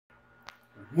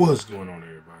What's going on,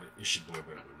 everybody? It's your boy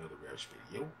back with another reaction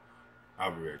video.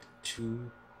 I'll be reacting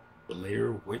to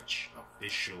Blair Witch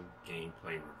official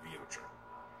gameplay reveal trailer.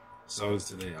 Saw this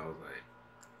today, I was like,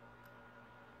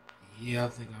 yeah, I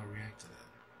think I'll react to that.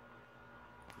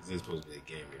 This is supposed to be a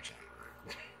gaming channel,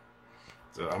 right?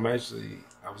 So I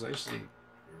was actually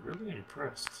really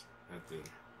impressed at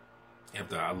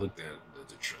after I looked at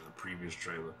the previous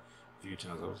trailer a few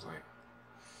times. I was like,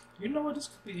 you know what, this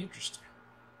could be interesting.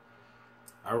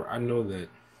 I know that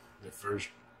the first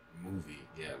movie,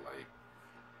 like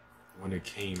when it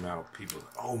came out, people were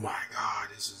like, oh my god,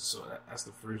 this is so. That's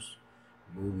the first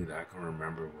movie that I can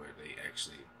remember where they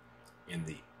actually in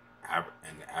the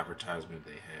advertisement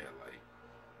they had like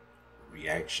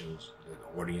reactions,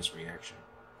 the audience reaction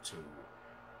to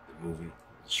the movie,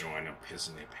 showing them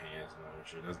pissing their pants and all that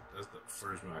shit. That's the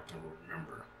first one I can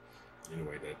remember.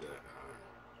 Anyway, that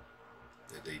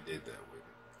they did that with.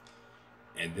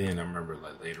 And then I remember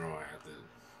like later on, after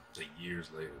like years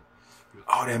later,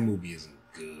 oh, that movie isn't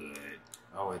good.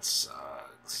 Oh, it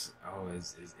sucks. Oh,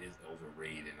 it's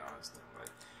overrated and all that stuff.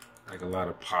 Like a lot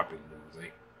of popular movies,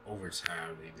 like over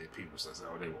time people say,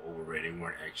 oh, they were overrated. They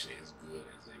weren't actually as good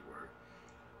as they were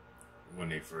when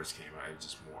they first came out. It was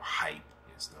just more hype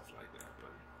and stuff like that.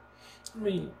 But I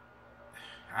mean,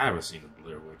 I haven't seen the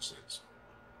Blair Witch since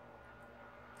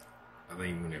I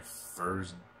think when it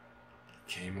first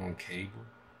came on cable.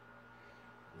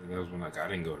 That was when I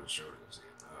didn't go to the show to see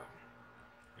it.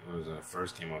 It was when it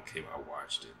first came on cable. I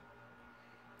watched it,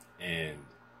 and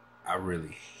I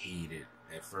really hated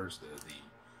at first the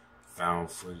found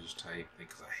footage type thing,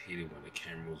 because I hated when the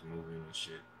camera was moving and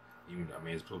shit. Even though, I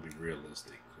mean, it's supposed to be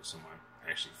realistic because someone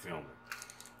actually filmed it,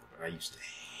 but I used to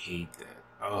hate that.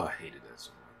 Oh, I hated that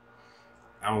so much.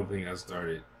 I don't think I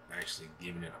started actually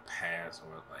giving it a pass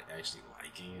or like actually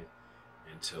liking it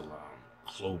until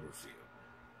Cloverfield.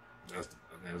 That's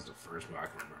the first one I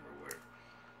can remember where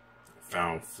a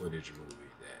found footage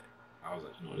movie that I was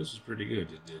like, you know, this is pretty good.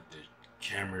 The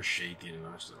camera shaking and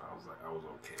all that stuff. I was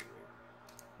okay with it.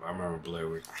 But I remember Blair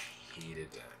Witch, I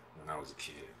hated that when I was a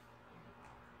kid.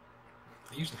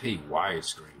 I used to hate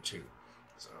widescreen too.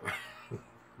 So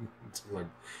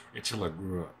until I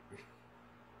grew up.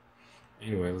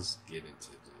 Anyway, let's get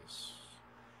into this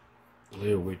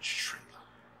Blair Witch trailer.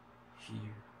 Here we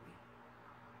go.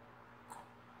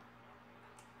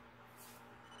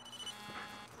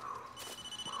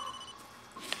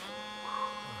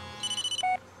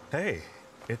 Hey,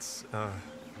 it's, I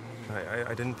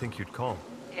didn't think you'd call.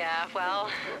 Yeah, well,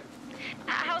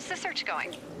 how's the search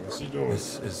going? What's he doing?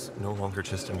 This is no longer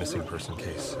just a missing person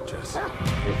case, Jess.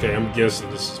 Okay, I'm guessing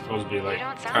this is supposed to be like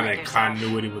kind of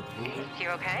continuity with the movie.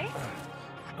 You okay?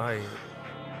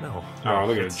 No. Oh,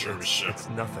 look at the German shit. It's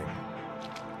nothing.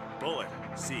 Bullet,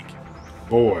 seek.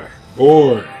 Boy.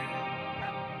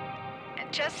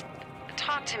 Just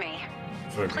talk to me,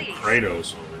 please.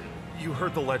 Kratos over here. You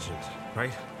heard the legend,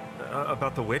 right?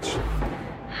 About the witch?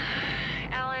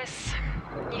 Alice,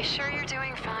 you sure you're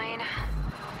doing fine?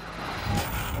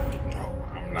 No,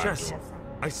 I'm not. Jess,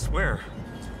 I swear.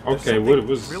 Okay, what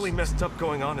was really messed up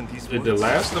going on in these woods? Did The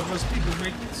Last of Us people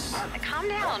make this? Calm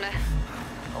down.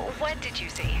 What did you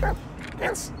see?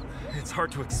 It's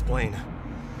hard to explain.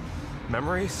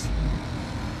 Memories?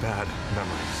 Bad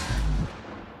memories.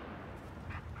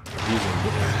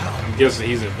 I'm guessing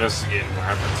he's investigating what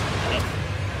happened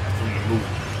from the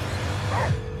movie.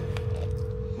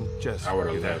 Jess, I would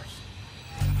have left.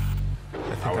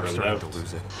 I think I'm starting to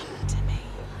lose it.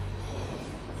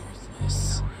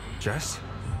 Jess?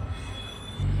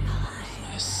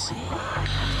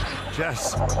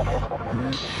 Jess?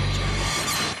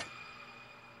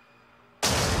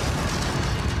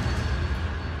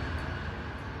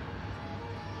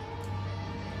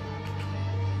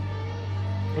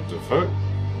 What the fuck?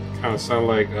 Kind of sound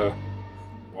like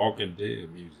Walking Dead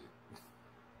music.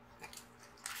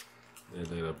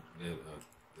 The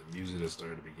music that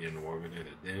started to begin to Walking Dead.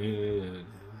 It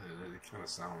kind of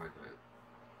sound like that.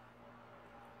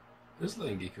 This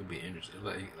thing, it could be interesting.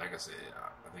 Like I said,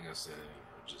 I think I said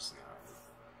it just now.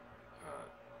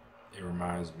 It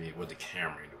reminds me with the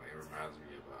camera anyway. It reminds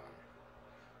me of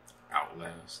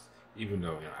Outlast. Even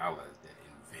though Outlast didn't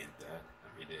invent that.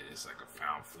 I mean, it's like a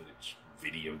found footage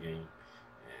video game,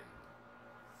 and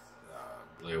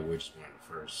Blair Witch is one of the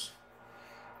first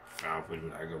found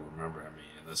footage I can remember. I mean,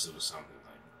 unless it was something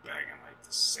like back in like the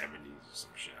 70s or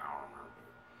some shit. I don't remember.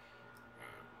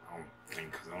 I don't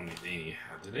think, because only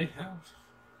they have.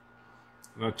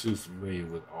 I'm not too familiar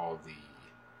with all the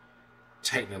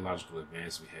technological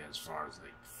advance we had as far as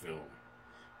like film.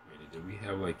 I mean, did we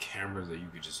have like cameras that you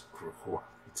could just record?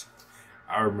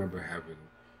 I remember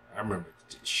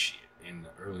shit in the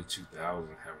early 2000s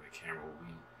having a camera.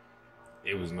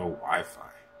 It was no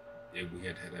Wi-Fi. We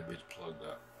had to have that bitch plugged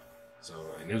up. So,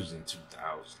 and this was in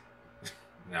 2000.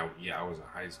 Now, yeah, I was in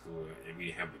high school and we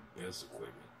didn't have the best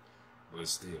equipment, but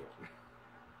still.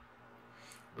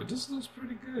 But this looks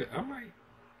pretty good.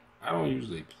 I don't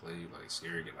usually play like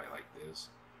scary like this.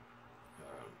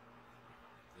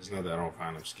 It's not that I don't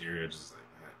find them scary. I just like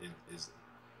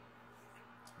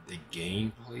the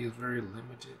gameplay is very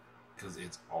limited because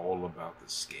it's all about the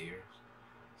scares.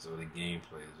 So the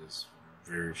gameplay is just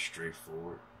very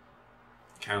straightforward.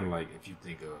 Kind of like if you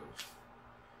think of,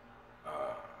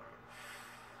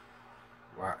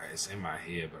 well, it's in my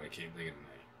head, but I can't think of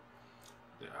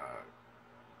the name.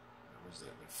 What was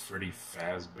that? The Freddy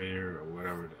Fazbear or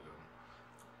whatever. The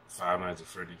Five Nights at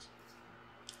Freddy's.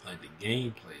 Like the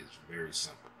gameplay is very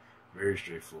simple, very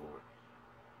straightforward.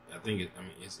 I think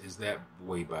it's that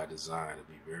way by design to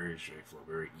be very straightforward,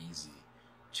 very easy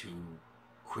to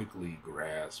quickly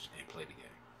grasp and play the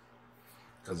game.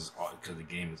 Because the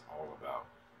game is all about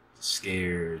the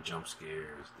scare, jump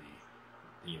scares,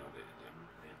 the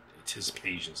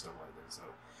anticipation, stuff like that. So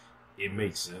it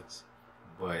makes sense,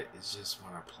 but it's just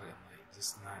when I play, I'm like,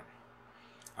 just not.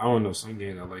 I don't know. Some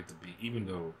games I like to be, even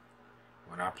though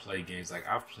when I play games, like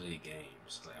I've played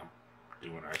games, like I'm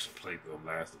doing actually play The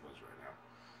Last of Us right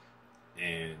now,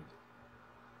 and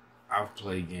I've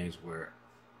played games where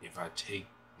if I take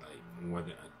like more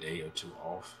than a day or two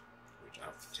off, which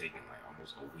I've taken like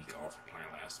almost a week off of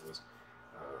playing Last of Us,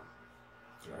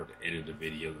 I have to edit the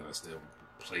video and I still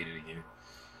played it again.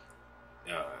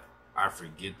 I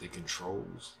forget the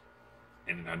controls,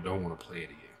 and then I don't want to play it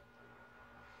again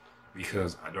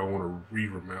because I don't want to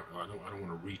remember. I don't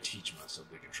want to reteach myself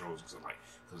the controls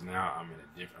because now I'm in a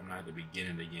different. I'm not at the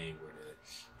beginning of the game where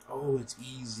it's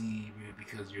easy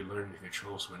because you're learning the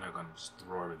controls, so we're not going to just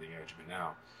throw everything at you. But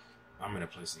now I'm in a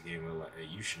place in the game where like, hey,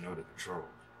 you should know the controls.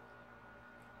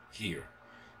 Here,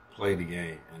 play the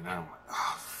game, and now I'm like,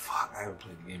 oh fuck, I haven't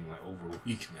played the game in like over a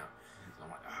week now. So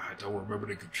I'm like, I don't remember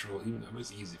the control. Even though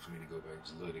it's easy for me to go back and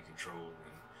just look at the control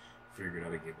and figure it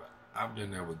out again. But I've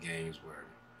done that with games where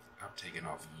I've taken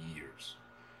off years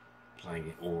playing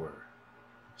it or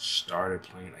started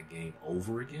playing a game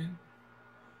over again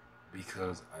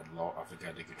because I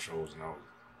forgot the controls and I was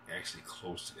actually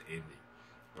close to the ending,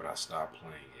 but I stopped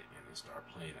playing it and then started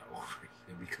playing it over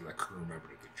again because I couldn't remember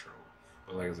the control.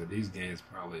 But like I said, these games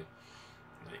probably,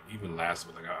 like even last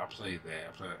week, like I played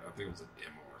that. I think it was a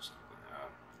demo or something.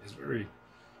 It's very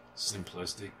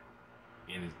simplistic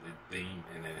in the theme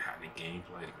and then how the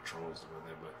gameplay, the controls, stuff like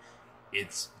that. But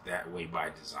it's that way by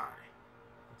design.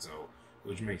 So,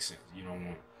 which makes sense. You don't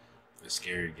want a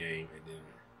scary game and then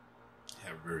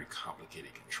have very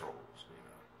complicated controls.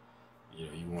 You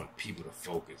know, you want people to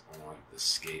focus on the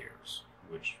scares,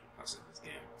 which I said this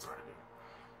game is trying to do.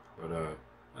 But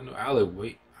I know Alan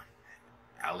Wake.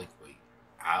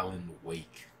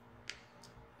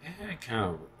 It had kind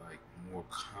of like more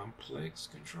complex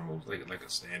controls, like a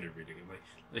standard video game,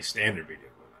 like standard video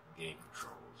game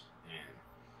controls, and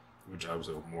which I was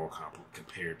more complex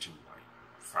compared to like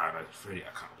Five Nights at Freddy's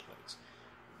complex.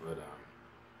 But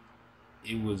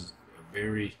it was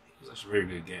actually a very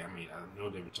good game. I mean, I know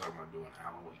they were talking about doing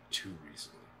Alan Wake 2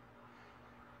 recently.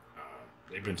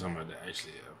 They've been talking about that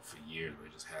actually for years, but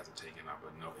it just hasn't taken off.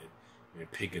 But no, it's been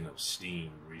picking up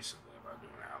steam recently about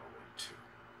doing Alan Wake 2.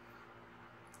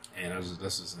 And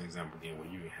that's just an example again where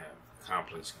you can have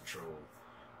complex control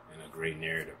and a great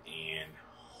narrative and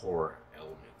horror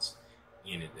elements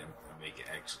in it that make it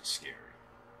actually scary.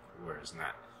 Whereas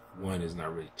one is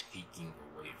not really taking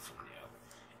away from the other.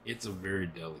 It's a very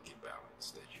delicate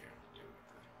balance that you have to do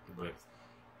with it.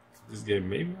 But this game,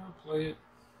 maybe I'll play it.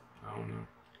 I don't know.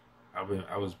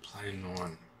 I was planning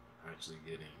on actually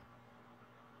getting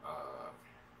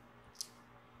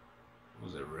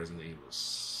what was it, Resident Evil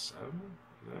 7?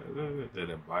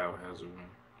 That Biohazard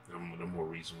one, the more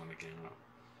recent one that came out.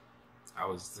 I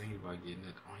was thinking about getting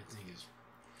it. The only thing is,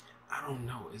 I don't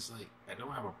know. It's like I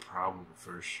don't have a problem with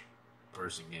first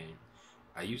person game.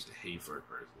 I used to hate first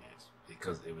person games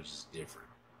because it was just different.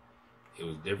 It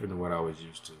was different than what I was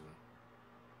used to,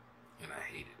 and I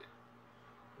hated it.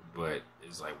 But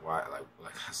it's like why,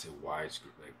 like I said, widescreen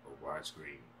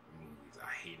movies. I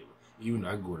hate it. Even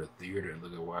though I go to theater and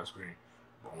look at widescreen,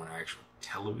 but on actual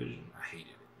television, I hated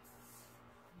it.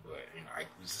 But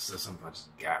this is something I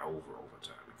just got over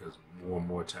time because more and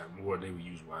more time, more they would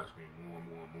use widescreen,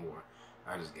 more.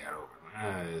 I just got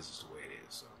over it. It's just the way it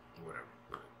is. So whatever.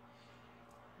 But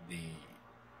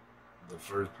the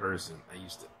first person, I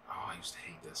used to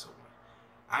hate that so much.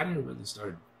 I didn't really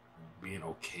start being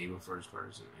okay with first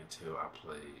person until I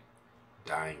played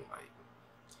Dying Light.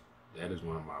 That is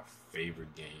one of my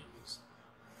favorite games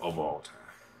of all time.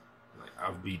 Like,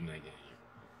 I've beaten that game.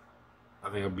 I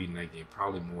think I've beaten that game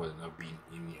probably more than I've beaten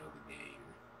any other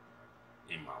game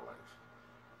in my life.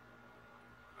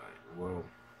 Like, well,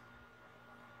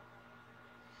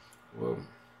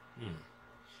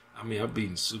 I mean, I've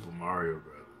beaten Super Mario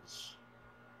Brothers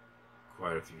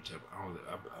quite a few times. I don't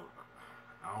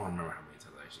remember how many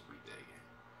times I actually beat that game.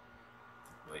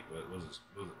 Like, what was it?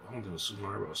 I don't think it was Super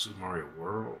Mario or Super Mario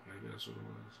World. Maybe that's what it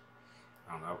was. I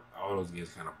don't know. All those games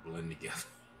kind of blend together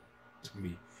to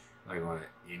me, like on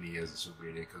the NES and Super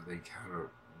NES, because they kind of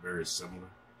very similar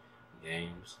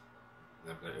games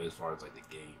as far as like the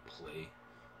gameplay.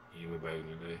 Anyway, back in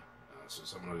the day, so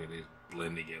some of those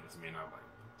blend together to me, and I'm like,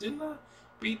 didn't I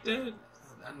beat that?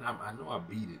 I know I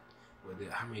beat it, but then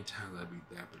how many times I beat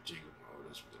that particular mode?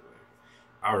 This was like,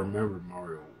 I remember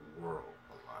Mario World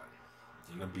a lot,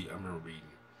 and I remember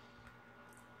beating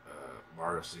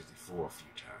Mario 64 a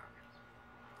few times.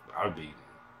 But I've beaten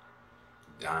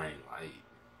Dying Light.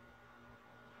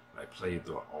 I played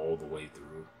through it all the way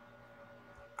through.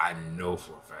 I know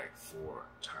for a fact 4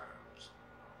 times.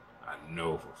 I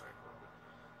know for a fact.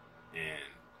 And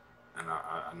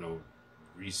I know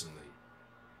recently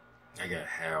I got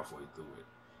halfway through it,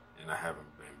 and I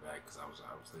haven't been back because I was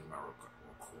thinking about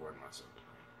recording myself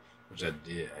playing it, which I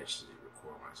did actually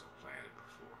record myself playing it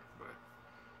before. But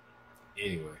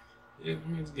anyway, I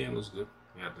mean, this game looks good.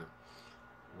 We have to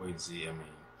wait and see. I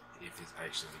mean, if it's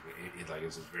actually good.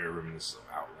 It's very reminiscent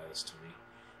of Outlast to me.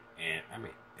 And I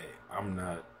mean, hey, I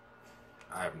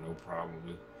have no problem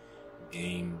with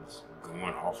games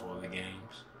going off of other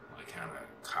games, like kind of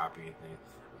copying things.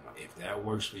 If that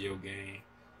works for your game,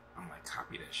 I'm like,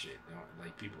 copy that shit.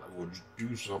 Like, people are like, well,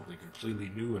 do something completely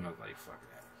new, and I'm like, fuck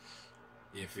that.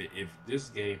 If this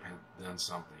game has done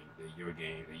something that your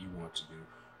game that you want to do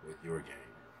with your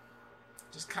game,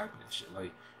 just copy that shit.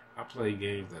 Like, I play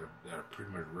games that are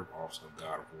pretty much rip-offs of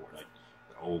God of War, like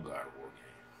the old God of War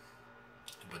game.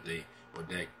 But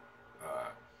that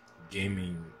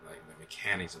gaming, like the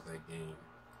mechanics of that game,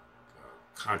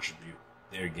 contribute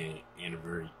their game in a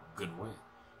very good way.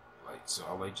 Like, so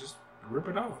I like, just rip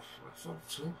it off.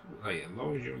 Like, as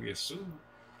long as you don't get sued,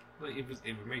 like, if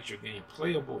it makes your game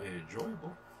playable and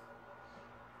enjoyable,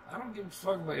 I don't give a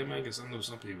fuck. Like, man, cause I know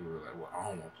some people are like, well, I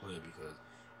don't want to play it because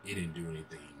it didn't do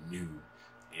anything new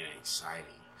and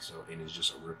exciting. So, and it's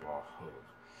just a rip off of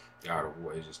God of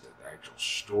War. It's just that the actual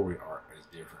story arc is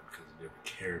different because of different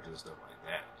characters and stuff like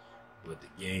that. But the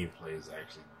gameplay is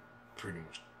actually pretty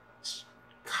much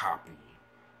copying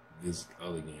this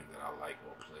other game that I like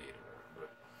or played. But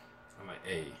I'm like,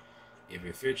 hey, if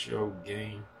it fits your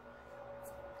game,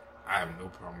 I have no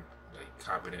problem. Like,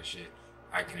 copy that shit.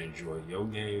 I can enjoy your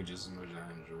game just as much as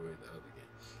I enjoy the other game.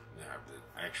 Now, if the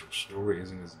actual story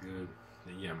isn't as good,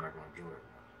 then yeah, I'm not gonna enjoy it.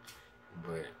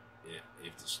 But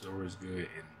if the story is good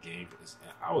and the game is,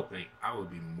 I would think I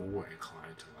would be more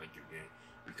inclined to like your game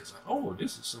because, like, oh,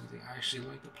 this is something I actually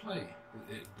like to play.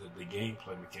 The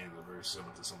gameplay mechanics are very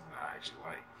similar to something I actually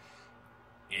like,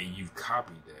 and you've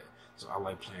copied that. So I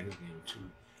like playing this game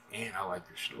too, and I like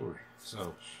your story.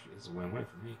 So it's a win-win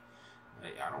for me.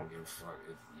 Like, I don't give a fuck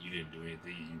if you didn't do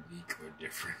anything unique or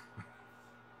different,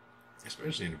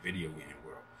 especially in the video game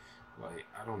world. Like,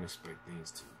 I don't expect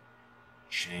things to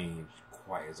change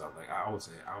quite as I like. I would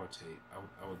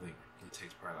think it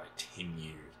takes probably like 10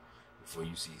 years before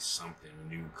you see something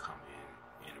new come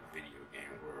in a video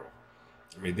game world.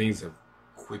 I mean, things have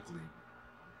quickly,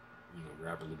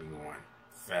 rapidly been going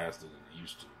faster than they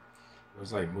used to.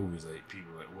 It's like movies, like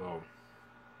people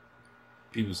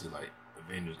see like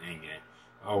Avengers Endgame.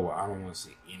 Oh, well, I don't want to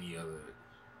see any other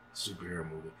superhero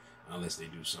movie unless they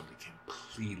do something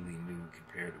completely new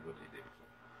compared to what they did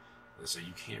before. So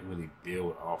you can't really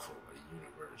build off of a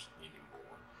universe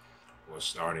anymore, or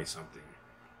starting something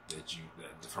that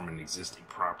from an existing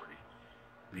property,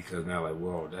 because now, like,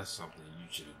 well, that's something you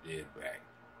should have did back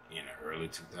in the early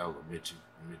 2000s, mid 2000s, like,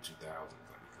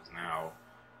 because now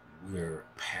we're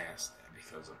past that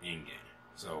because of Endgame.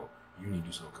 So you need to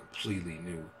do something completely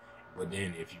new. But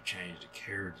then if you change the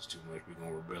characters too much, we're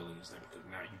gonna rebel against that because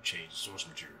now you change the source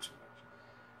material too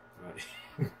much.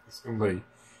 Right? It's like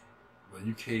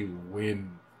you can't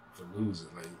win for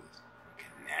losing. Like, there's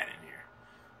fucking that in here.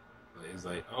 But it's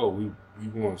like, oh, we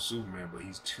want Superman, but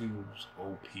he's too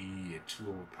OP and too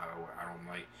overpowered. I don't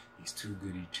like. He's too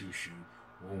good. He's too shoot.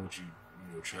 Why won't you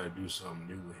try to do something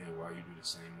new with him while you do the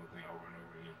same old thing over and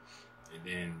over again? And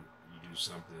then you do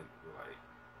something like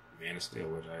Man of Steel,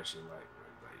 which I actually like.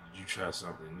 You try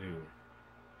something new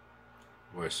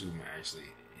where Superman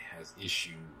actually has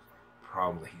issues,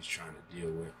 problems that he's trying to deal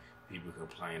with. People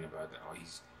complain about that. Oh,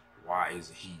 he's why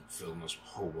isn't he filling us with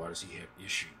hope? Why does he have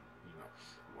issue? You know,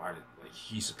 why did, like,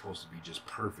 he's supposed to be just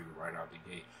perfect right out the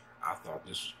gate. I thought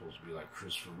this was supposed to be like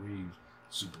Christopher Reeve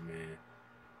Superman.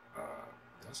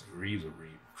 Did I say Reeves or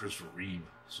Reeve? Christopher Reeve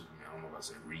Superman. I don't know if I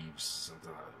said Reeves,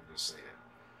 something like that. I'll just say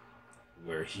it.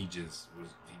 Where he just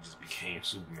became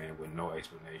Superman with no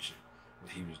explanation.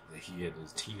 He had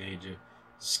this teenager,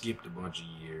 skipped a bunch of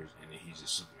years, and then he's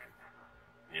just Superman.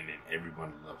 And then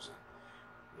everyone loves him.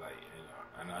 Like, you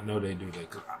know, and I know they do that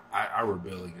because I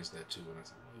rebel against that too. And I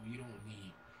said, well, you don't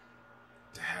need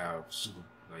to have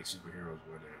superheroes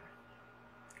where they're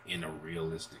in a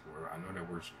realistic world. I know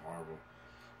that works for Marvel,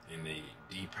 and they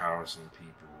depower some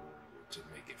people to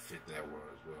make it fit that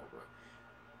world as well. But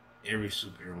every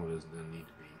superhero doesn't need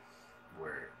to be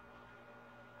where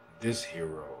this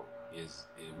hero is.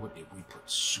 What if we put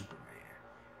Superman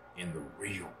in the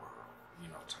real world, you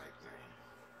know, type thing?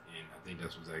 And I think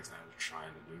that's what Zack Snyder was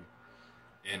trying to do.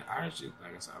 And I actually,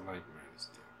 like I said, I like Man of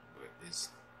Steel, but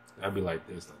that'd be like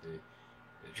this, like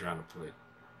they're trying to put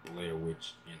Blair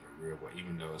Witch in the real world,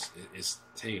 even though it's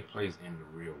taking place in the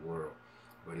real world.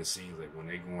 But it seems like when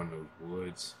they go in those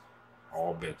woods,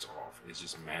 all bets off. It's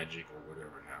just magic or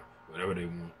whatever now, whatever they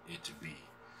want it to be.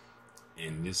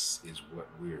 And this is what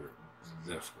we're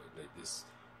left with.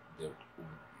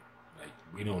 Like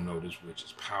we don't know this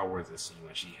witch's powers. It seems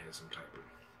like she has some type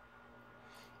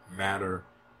of matter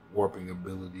warping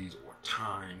abilities or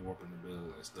time warping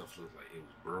abilities. That stuff looks like it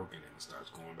was broken and it starts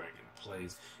going back into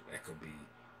place. That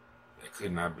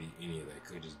could not be any of that. It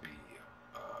could just be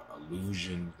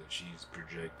illusion that she's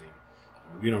projecting.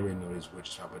 We don't really know this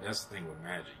witch's power, but that's the thing with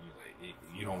magic.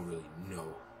 You don't really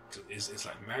know. It's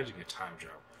like magic and time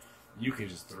travel. You can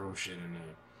just throw shit in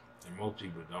there, and most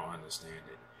people don't understand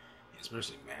it,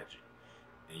 especially magic.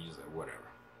 And you just like,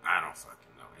 whatever. I don't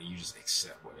fucking know. And you just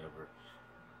accept whatever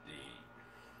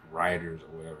the writers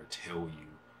or whatever tell you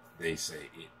they say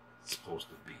it's supposed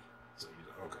to be. So you're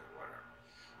like, okay, whatever.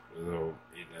 So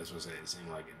that's what I say. It seemed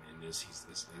like in this,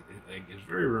 it's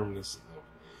very reminiscent of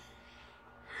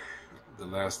the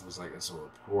last was like it's a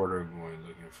reporter going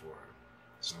looking for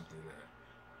something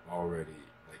that already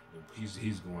like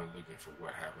he's going looking for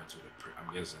what happened to the. I'm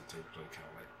guessing it takes place kind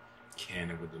of like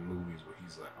canon with the movies where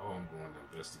he's like, oh, I'm going to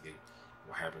investigate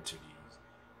what happened to these.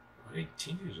 Are they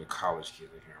teenagers or college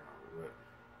kids? I can't remember.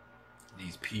 But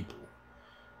these people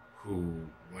who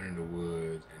went in the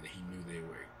woods and he knew they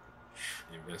were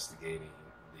investigating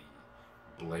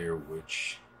the Blair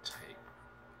Witch type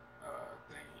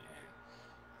thing, and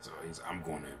so I'm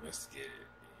going to investigate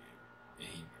it,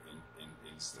 and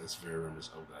that's very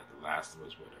reminiscent of like The Last of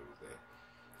Us, where there was that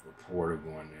reporter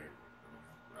going there.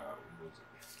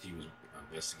 He was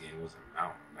investigating, was it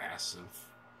Mount Massive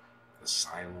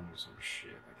Asylum or some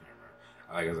shit? I can't remember.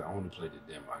 Like I said, I only played the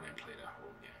demo. I didn't play that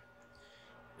whole game.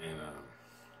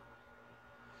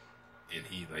 And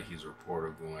he's a reporter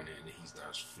going in, and he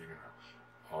starts figuring out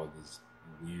all this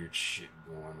weird shit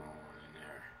going on in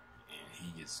there, and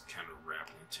he gets kind of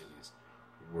wrapped into this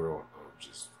world of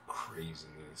just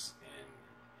craziness.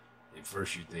 And at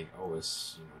first you think, oh,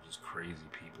 it's just crazy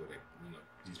people that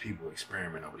these people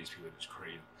experiment over, these people are just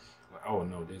crazy. Like, oh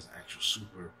no, there's an actual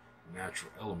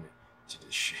supernatural element to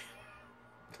this shit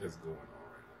that's going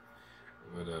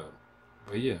on right now.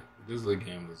 But yeah, this little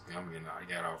game was gummy, and I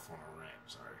got off on a rant.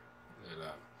 Sorry.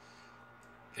 But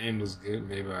game was good.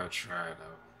 Maybe I'll try it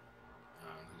out.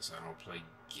 Since I don't play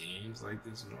games like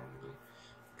this normally,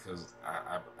 because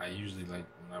I usually like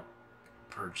when I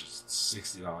purchase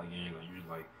 $60 games, I usually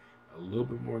like a little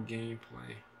bit more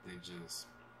gameplay than just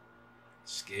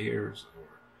scares or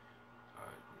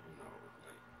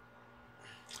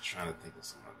like trying to think of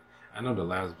some other. I know The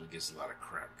Last of Us gets a lot of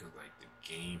crap because like the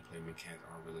gameplay mechanics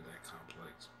aren't really that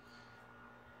complex,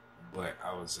 but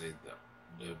I would say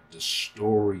the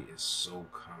story is so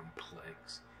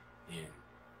complex and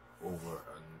over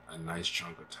a nice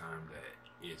chunk of time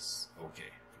that it's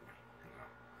okay for me,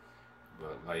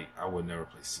 But like, I would never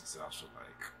play 6 hours for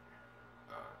like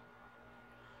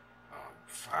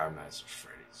Five Nights at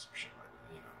Freddy's or shit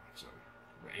like that, So,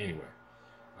 but anyway,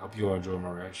 I hope you all enjoyed my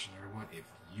reaction, everyone. If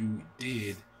you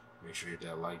did, make sure you hit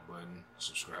that like button,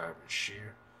 subscribe, and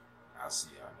share. I'll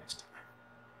see y'all next time.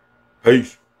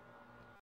 Peace.